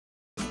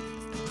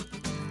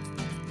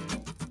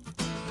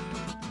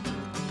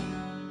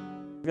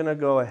We're going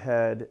to go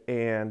ahead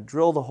and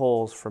drill the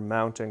holes for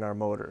mounting our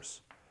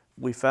motors.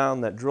 We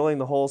found that drilling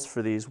the holes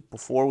for these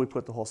before we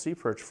put the whole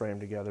SeaPerch frame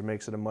together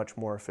makes it a much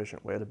more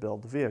efficient way to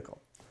build the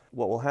vehicle.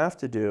 What we'll have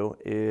to do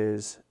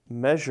is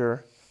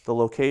measure the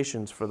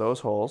locations for those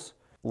holes,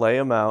 lay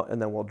them out,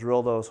 and then we'll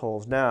drill those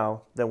holes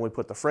now. Then we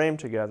put the frame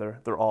together,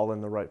 they're all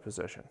in the right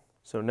position.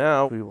 So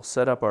now we will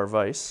set up our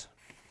vise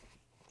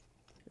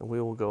and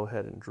we will go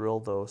ahead and drill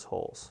those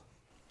holes.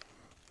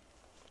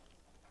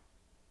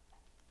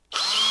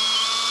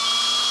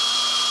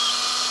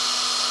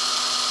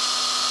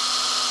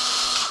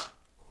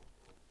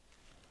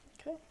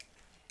 Okay.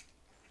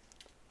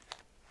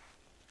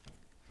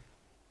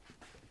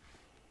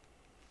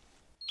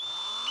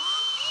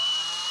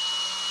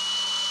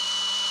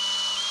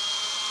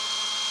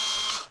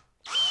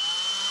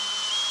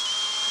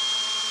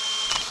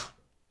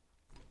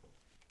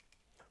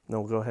 Then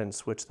we'll go ahead and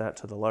switch that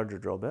to the larger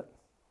drill bit.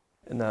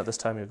 And now this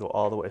time you'll go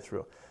all the way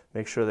through.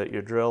 Make sure that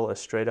your drill is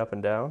straight up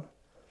and down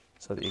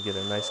so that you get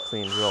a nice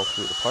clean drill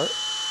through the part.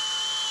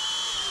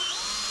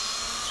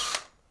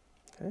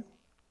 Okay.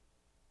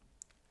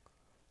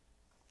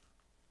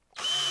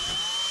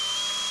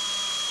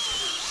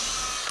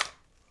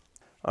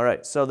 All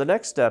right, so the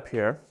next step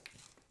here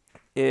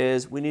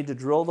is we need to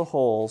drill the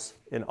holes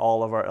in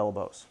all of our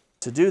elbows.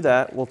 To do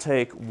that, we'll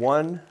take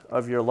one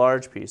of your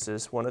large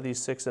pieces, one of these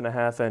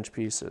 6.5-inch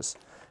pieces,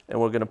 and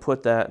we're going to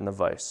put that in the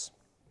vise.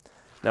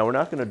 Now we're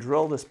not going to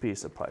drill this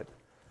piece of pipe,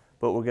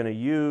 but we're going to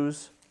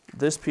use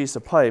this piece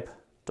of pipe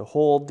to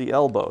hold the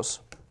elbows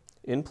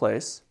in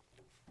place,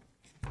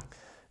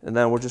 and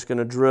then we're just going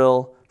to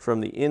drill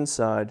from the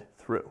inside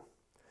through.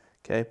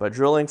 Okay, by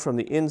drilling from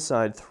the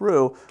inside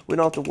through, we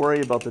don't have to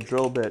worry about the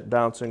drill bit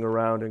bouncing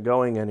around and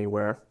going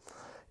anywhere,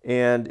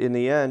 and in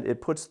the end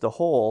it puts the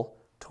hole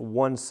to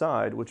one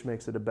side, which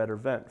makes it a better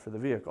vent for the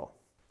vehicle.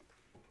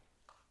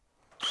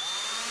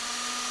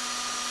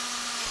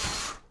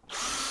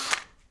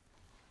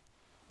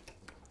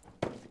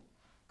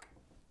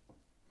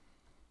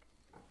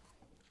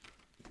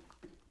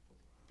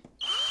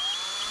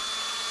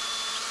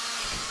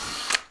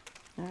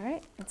 All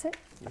right, that's it.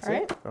 That's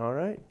it. All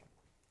right.